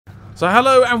So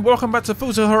hello and welcome back to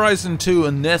Forza Horizon 2,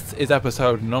 and this is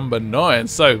episode number 9.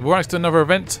 So we're actually to another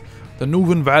event, the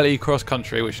Northern Valley Cross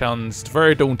Country, which sounds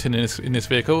very daunting in this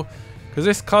vehicle, because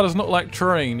this car does not like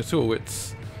terrain at all.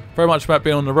 It's very much about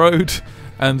being on the road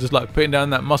and just like putting down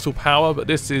that muscle power, but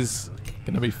this is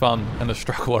going to be fun and a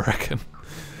struggle, I reckon.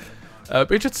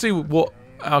 But interested to see what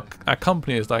our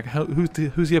company is like,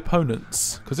 who's the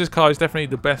opponents, because this car is definitely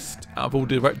the best out of all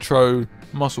the retro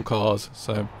muscle cars,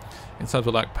 so in terms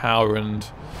of like power and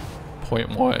point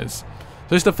wise. So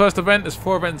this is the first event. There's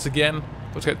 4 events again.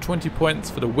 Got to get 20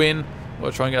 points for the win.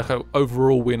 We'll try and get like an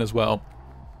overall win as well.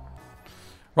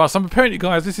 Right, so I'm preparing you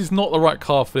guys. This is not the right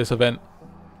car for this event.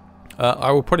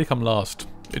 I will probably come last.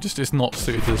 It's not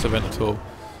suited to this event at all.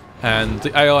 And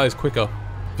the AI is quicker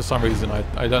for some reason.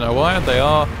 I don't know why. They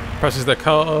are. Perhaps it's their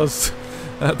cars,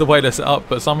 the way they're set up,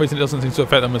 but for some reason it doesn't seem to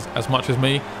affect them as much as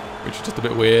me, which is just a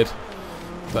bit weird.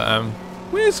 But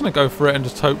we're just going to go for it and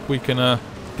just hope we can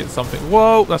get something.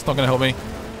 Whoa, that's not going to help me.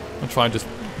 I'll try and just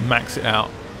max it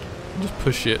out and just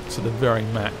push it to the very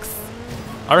max.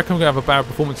 I reckon we're going to have a bad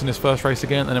performance in this first race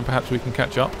again, and then perhaps we can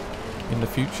catch up in the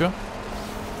future.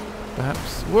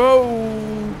 Perhaps.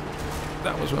 Whoa!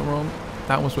 That was went wrong.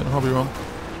 That was went horribly wrong.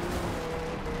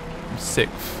 I'm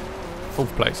 6th.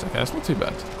 4th place. Okay, that's not too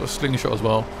bad. Got a slingshot as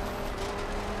well.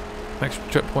 Next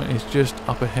checkpoint is just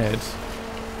up ahead.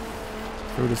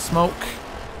 Through the smoke.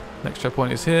 Next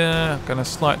checkpoint is here. Going a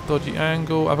slight dodgy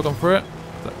angle. Have I gone for it?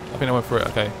 I think I went for it.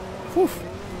 Okay. Whew.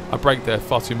 I braked there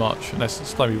far too much, and that's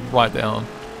slow me right down.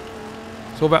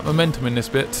 It's all about momentum in this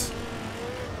bit.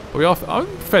 But we are. I'm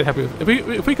fairly happy with,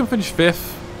 if we can finish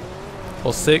 5th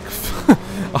or 6th,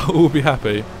 I will be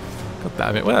happy. God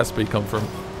damn it! Where did that speed come from?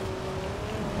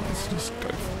 Let's just go.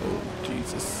 Oh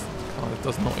Jesus! God, it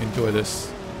does not enjoy this.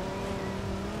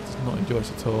 It does not enjoy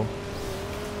this at all.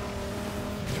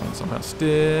 Try and somehow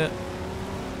steer.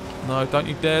 No, don't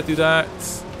you dare do that.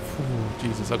 Ooh,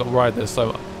 Jesus, I got to ride there so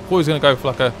much. I thought he was going to go for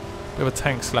like a bit of a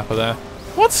tank slapper there.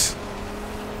 What?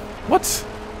 What?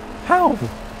 How?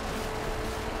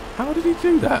 How did he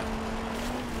do that?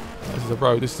 This is a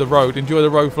road. This is a road. Enjoy the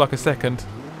road for like a second.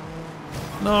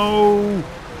 No!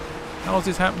 How is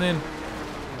this happening?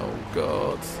 Oh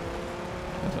God.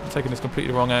 I'm taking this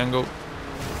completely wrong angle.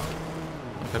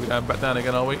 Okay, we're going back down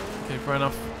again, are we? Okay, fair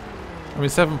enough. I'm in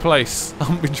 7th place.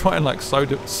 I've been trying like so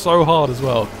hard as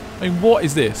well. I mean, what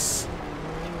is this?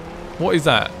 What is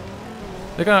that?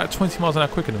 They're going like 20 miles an hour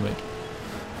quicker than me.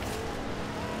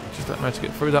 Just don't manage to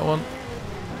get through that one.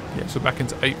 Yeah, so back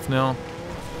into 8th now.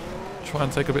 Try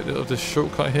and take a bit of this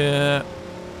shortcut here.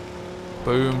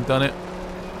 Boom, done it.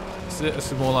 That's it. This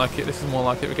is more like it. This is more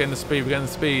like it. We're getting the speed. We're getting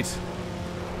the speed.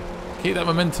 Keep that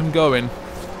momentum going.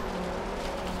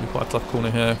 Be quite a tough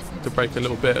corner here to brake a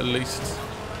little bit at least.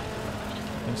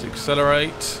 Let's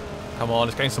accelerate. Come on,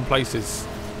 let's gain some places.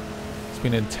 It's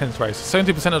been an intense race.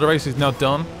 70% of the race is now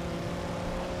done.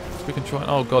 So we can try.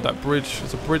 Oh God, that bridge.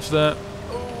 There's a bridge there.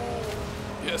 Oh,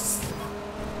 yes.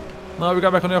 No, we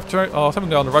go back on the off track. Oh, I was having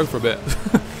to go on the road for a bit.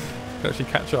 Can actually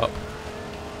catch up.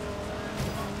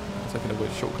 I'm taking a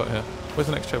weird shortcut here. Where's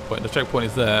the next checkpoint? The checkpoint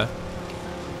is there.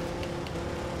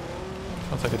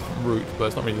 I'm trying to take a different route, but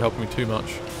it's not really helping me too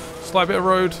much. Slight bit of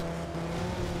road.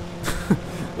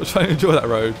 I'm trying to enjoy that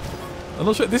road. I'm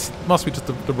not sure. This must be just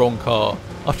the wrong car.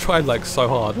 I've tried like so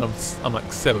hard, and I'm like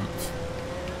 7th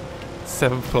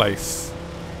place.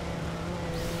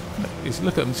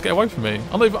 Look at them, just get away from me.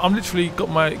 I'm literally got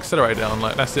my accelerator down.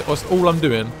 Like that's it. That's all I'm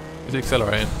doing is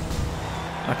accelerating.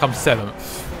 I come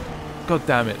 7th. God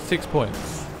damn it! 6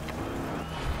 points.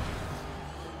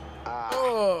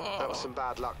 That was some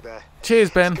bad luck there.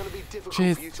 Cheers, Ben. It's going to be difficult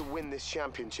Cheers. for you to win this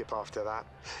championship after that.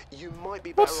 You might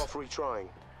be better off retrying.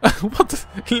 What?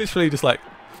 Literally just like,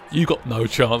 you got no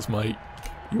chance, mate.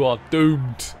 You are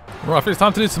doomed. Right, it's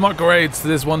time to do some upgrades to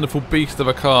this wonderful beast of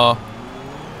a car.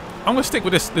 I'm going to stick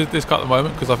with this car at the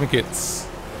moment because I think it's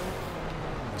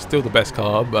still the best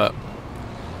car, but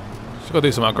just got to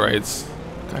do some upgrades.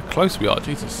 Look how close we are,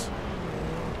 Jesus.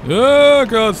 Oh,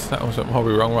 God. That was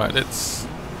probably wrong. Right, let's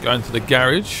go into the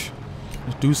garage.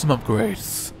 Let's do some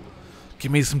upgrades.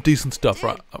 Give me some decent stuff,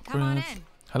 right? Upgrades.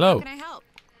 Hello. How can I help?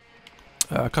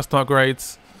 Custom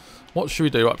upgrades. What should we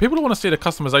do? Right, people want to see the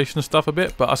customization and stuff a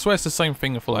bit, but I swear it's the same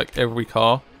thing for like every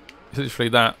car. It's literally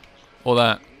that or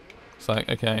that. It's like,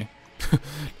 okay.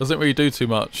 Doesn't really do too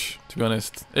much, to be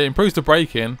honest. It improves the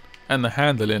braking and the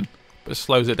handling, but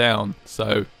slows it down.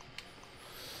 So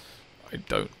I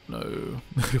don't know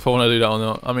if I want to do that or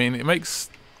not. I mean, it makes...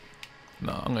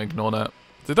 No, I'm going to ignore that.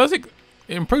 So does it...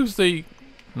 It improves the...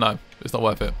 No, it's not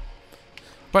worth it.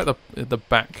 Back the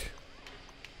back.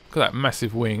 Look at that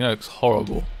massive wing. That looks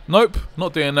horrible. Nope,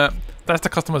 not doing that. the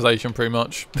customization pretty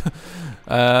much.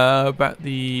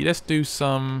 Let's do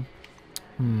some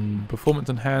performance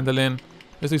and handling.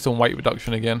 Let's do some weight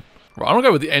reduction again. Right, I'm gonna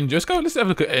go with the engine. Let's have a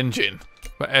look at engine.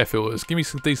 But air filters. Give me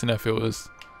some decent air filters.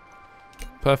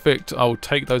 Perfect. I'll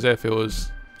take those air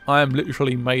filters. I am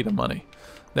literally made of money.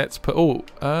 Let's put.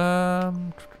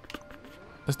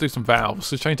 Let's do some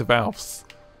valves. Let's change the valves.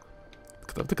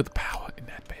 Look at the power in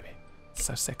that, baby. It's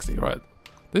so sexy, right?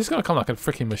 This is gonna come like a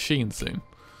freaking machine soon.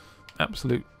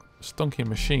 Absolute stonking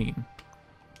machine.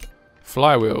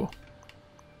 Flywheel.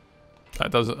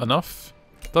 That does it enough.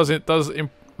 Does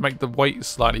make the weight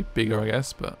slightly bigger, I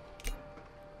guess, but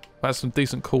that's some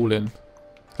decent cooling.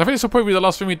 I think this will probably be the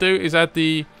last thing we do is add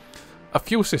a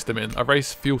fuel system in, a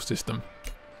race fuel system.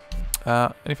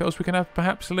 Anything else we can have,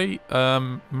 perhaps, Lee?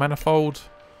 Manifold.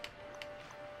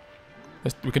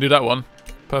 We can do that one.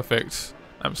 Perfect.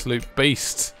 Absolute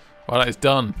beast. Right, that is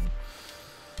done.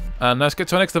 And let's get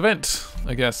to our next event,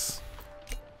 I guess.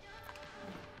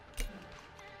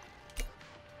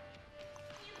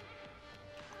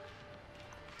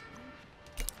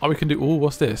 Oh, we can do... Oh,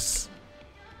 what's this?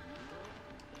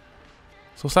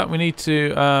 So what's that? We need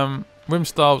to... rim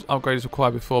styles upgrade is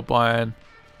required before buying.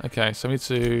 Okay, so we need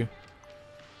to...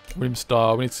 Rim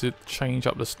style. We need to change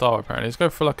up the style, apparently. Let's go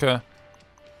for like a...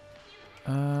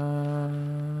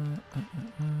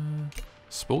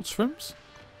 sports rims?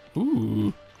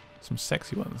 Ooh. Some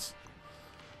sexy ones.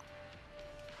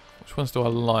 Which ones do I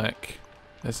like?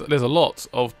 There's a lot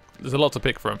to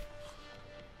pick from.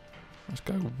 Let's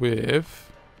go with...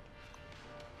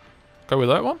 Go with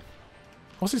that one?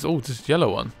 What's this? Oh, this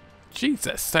yellow one.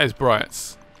 Jesus, that is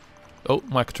bright. Oh,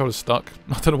 my controller's stuck.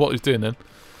 I don't know what he's doing then.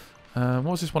 What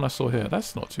was this one I saw here?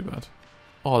 That's not too bad.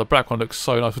 Oh, the black one looks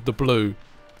so nice with the blue.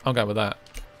 I'm going with that.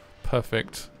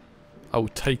 Perfect. I will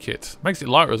take it. Makes it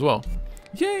lighter as well.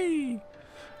 Yay!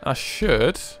 I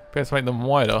should be able to make them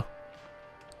wider.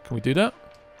 Can we do that?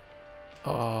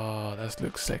 Oh, that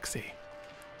looks sexy.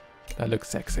 That looks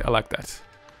sexy. I like that.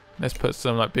 Let's put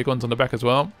some like big ones on the back as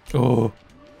well. Oh,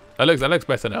 that looks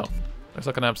better now. Looks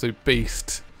like an absolute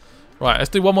beast. Right, let's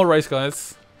do one more race,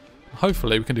 guys.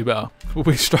 Hopefully we can do better.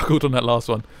 We struggled on that last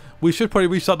one. We should probably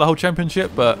restart the whole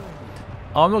championship, but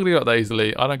I'm not gonna give up that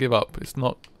easily. I don't give up.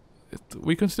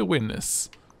 We can still win this.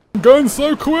 I'm going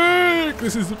so quick.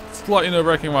 This is slightly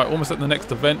nerve-wracking. Right, almost at the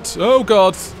next event. Oh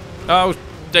God. Oh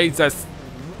Jesus.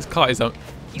 This car is this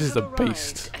is a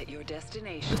beast.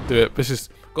 Let's do it. Let's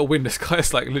just got to win this guy.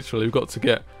 It's like literally we've got to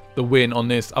get the win on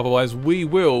this. Otherwise we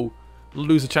will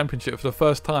lose a championship for the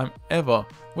first time ever.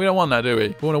 We don't want that, do we?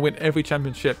 We want to win every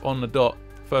championship on the dot.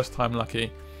 First time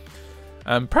lucky.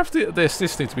 Perhaps the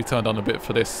assist needs to be turned on a bit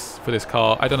for this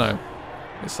car. I don't know.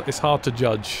 It's hard to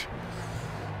judge.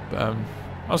 But I'm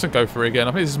just gonna go for it again.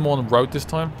 I think this is more on the road this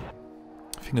time.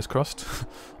 Fingers crossed.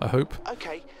 I hope.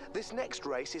 Okay, this next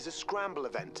race is a scramble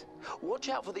event. Watch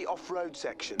out for the off-road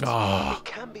sections. Oh. It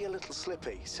can be a little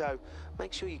slippy, so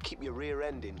make sure you keep your rear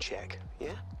end in check.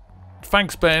 Yeah.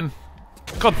 Thanks, Ben.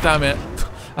 God damn it.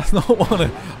 I just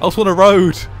want a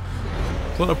road. I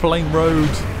just want a plain road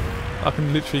I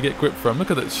can literally get grip from.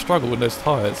 Look at that struggle in those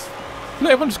tyres.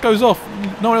 Look, everyone just goes off.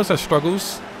 No one else has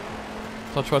struggles.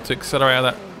 So I tried to accelerate out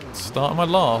that start. Am I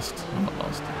last? I'm not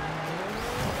last.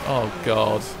 Oh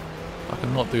God. I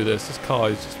cannot do this. This car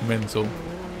is just mental.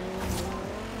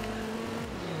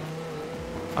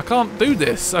 I can't do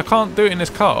this. I can't do it in this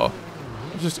car.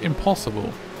 It's just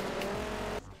impossible.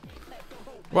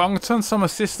 Right, I'm going to turn some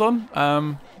assist on.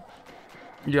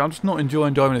 Yeah, I'm just not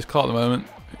enjoying driving this car at the moment.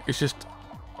 It's just...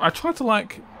 I tried to,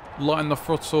 like, lighten the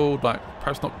throttle, like,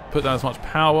 perhaps not put down as much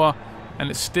power,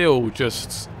 and it's still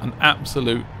just an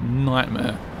absolute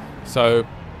nightmare. So,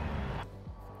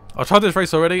 I tried this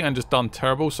race already and just done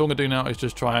terrible, so what I'm going to do now is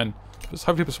just try and... just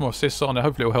hopefully put some more assists on it.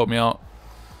 Hopefully it will help me out.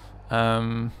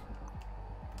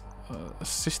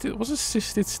 Assisted... What's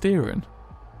assisted steering?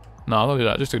 No, I'll not do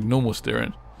that. Just do normal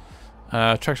steering.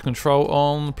 Traction control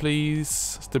on, please.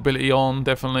 Stability on,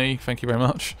 definitely. Thank you very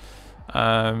much.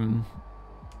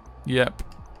 Yep.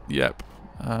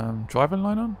 Driving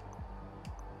line on?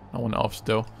 I want it off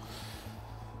still.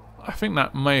 I think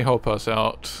that may help us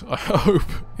out. I hope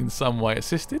in some way.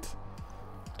 Assisted?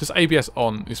 Just ABS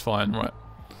on is fine, right?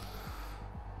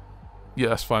 Yeah,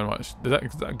 that's fine, right? Is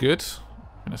that good?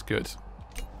 I think that's good.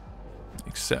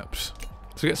 Except, so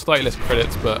we get slightly less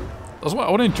credits, but I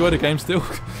want to enjoy the game still.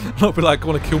 Not be like I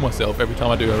want to kill myself every time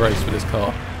I do a race with this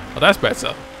car. Oh, that's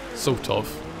better, sort of.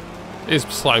 It is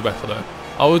slightly better though.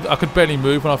 I could barely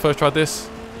move when I first tried this.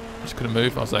 I just couldn't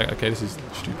move. I was like, okay, this is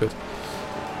stupid.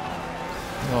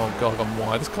 Oh God, I'm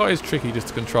wide. This car is tricky just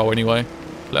to control anyway,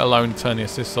 let alone turn the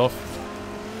assists off.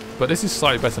 But this is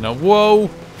slightly better now. Whoa!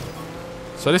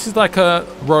 So this is like a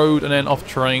road and then off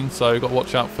terrain, so you've got to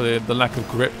watch out for the lack of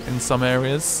grip in some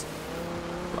areas.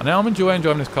 But now I'm enjoying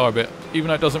driving this car a bit, even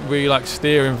though it doesn't really like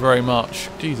steering very much.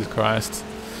 Jesus Christ.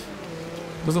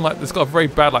 Doesn't like, it's got a very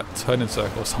bad like turning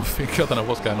circle or something. I don't know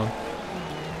what's going on.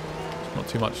 Not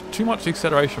too much. Too much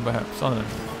acceleration perhaps, I don't know.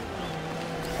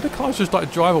 The cars just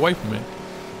like drive away from me.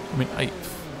 I'm in 8th.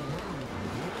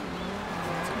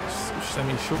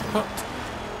 Semi-shortcut.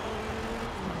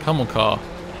 Come on, car.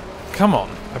 Come on.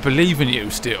 I believe in you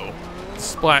still.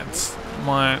 Despite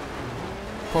my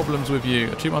problems with you.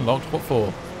 Achievement unlocked. What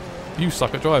for? You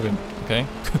suck at driving. Okay.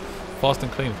 Fast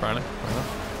and clean, apparently. Fair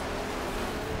enough.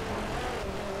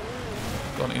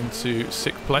 Gone into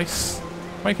 6th place.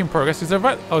 Making progress. Is there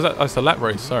a oh, it's a lap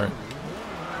race. Sorry.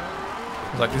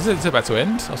 I was like, is it about to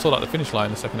end? I saw like the finish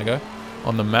line a second ago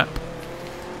on the map.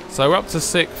 So we're up to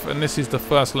 6th, and this is the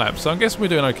first lap. So I guess we're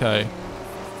doing okay.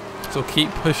 So keep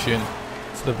pushing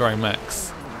to the very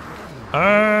max.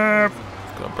 Got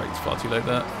to brake far too late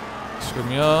there. Screw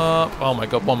me up. Oh my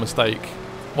god, one mistake.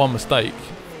 One mistake.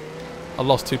 I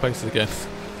lost 2 places again.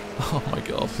 Oh my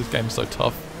god, this game's so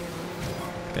tough.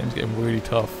 This game's getting really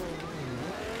tough.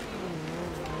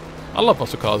 I love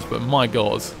muscle cars, but my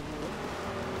god.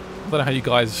 I don't know how you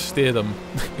guys steer them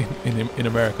in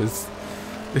America's.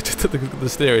 It's just the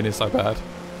steering is so bad.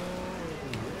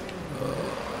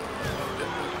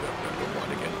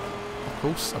 Of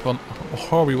course, I've gone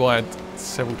horribly wide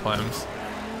several times.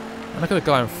 And look at the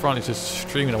guy in front, he's just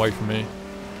streaming away from me.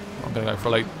 I'm going to go for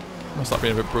a late. Must like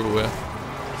being a bit brutal here.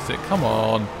 Sick, come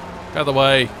on. Get out of the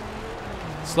way.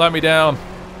 Slow me down.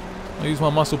 I'll use my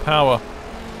muscle power.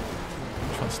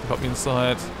 Try and step up the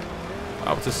inside.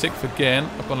 Up to 6th again.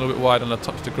 I've gone a little bit wide and I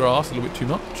touched the grass a little bit too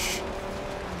much.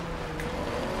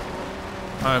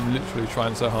 I'm literally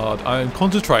trying so hard. I'm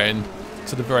concentrating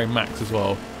to the very max as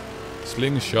well.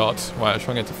 Slingshot. Right, I'll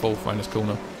try and get to 4th around this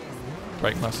corner.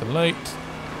 Brake nice and late.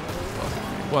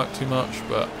 Doesn't work too much,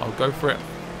 but I'll go for it.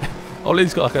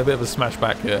 Ollie's got like a bit of a smash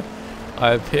back here.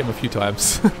 I've hit him a few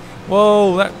times.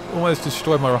 Whoa, that almost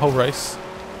destroyed my whole race.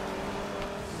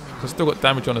 I've still got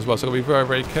damage on as well, so I've got to be very,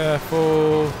 very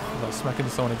careful. I'm not smacking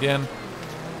into someone again.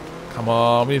 Come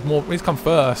on, we need more. We need to come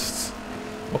first.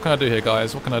 What can I do here,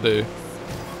 guys? What can I do?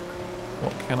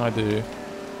 What can I do?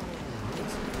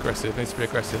 Aggressive. Needs to be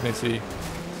aggressive. Needs to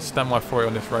stand my for it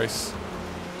on this race.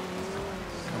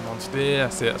 Come on, steer.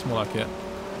 That's it. That's more like it.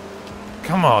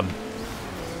 Come on.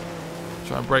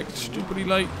 Try and brake stupidly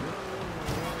late.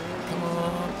 Come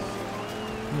on.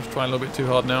 I'm just trying a little bit too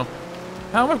hard now.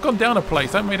 How have I gone down a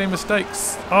place? I haven't made any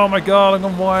mistakes. Oh my god, I've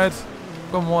gone wide.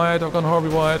 I've gone wide. I've gone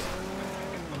horribly wide.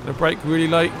 Gonna brake really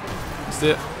late. That's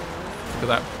it. Look at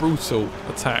that brutal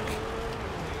attack.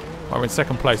 Right, we're in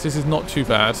 2nd place. This is not too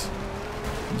bad.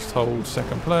 Just hold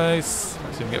 2nd place.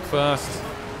 Let's see if we can get 1st.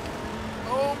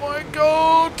 Oh my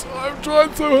god! I'm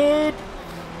trying so hard.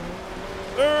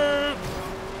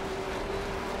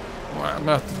 Right, I'm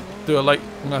gonna have to do a late.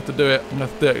 I'm gonna have to do it. I'm gonna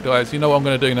have to do it, guys. You know what I'm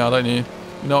gonna do now, don't you?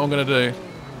 You know what I'm gonna do.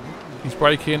 He's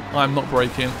braking. I'm not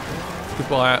braking.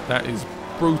 Goodbye. That is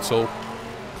brutal.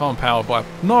 Can't power by.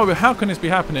 No, how can this be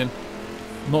happening?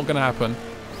 Not gonna happen.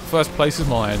 1st place is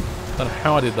mine. I don't know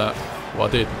how I did that. Well, I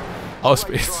did. I was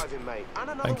pissed.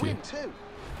 Thank you.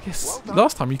 Yes.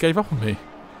 Last time you gave up on me.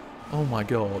 Oh my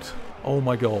god. Oh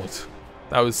my god.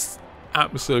 That was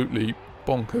absolutely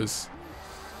bonkers.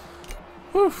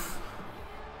 Whew.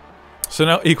 So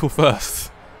now equal 1st.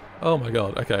 Oh my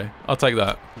god. Okay, I'll take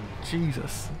that.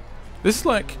 Jesus. This is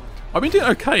like, I've been doing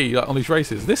okay like, on these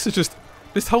races. This is just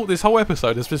this whole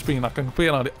episode has just been like a complete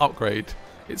upgrade.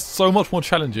 It's so much more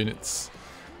challenging. It's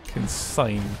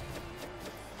insane.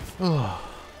 Oh,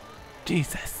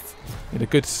 Jesus. Need a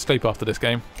good sleep after this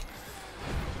game.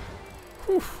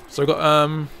 Whew. So we've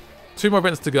got 2 more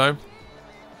events to go.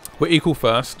 We're equal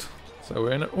 1st. So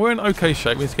we're in okay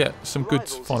shape. We need to get some good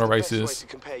final races.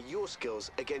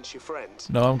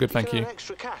 No, I'm good, thank you.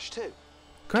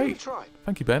 Great.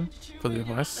 Thank you, Ben, for the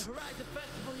advice.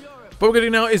 What we're going to do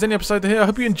now is end the episode here. I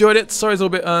hope you enjoyed it. Sorry it's a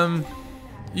little bit...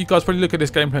 you guys probably look at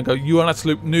this gameplay and go, you are an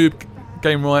absolute noob,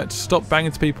 game right. Stop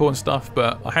banging to people and stuff,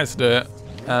 but I had to do it.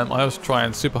 I was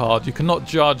trying super hard. You cannot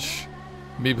judge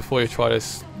me before you try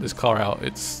this car out.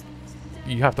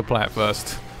 You have to play it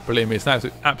first. Believe me, it's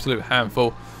an absolute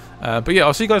handful. But yeah,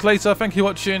 I'll see you guys later. Thank you for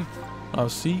watching. I'll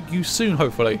see you soon,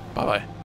 hopefully. Bye-bye.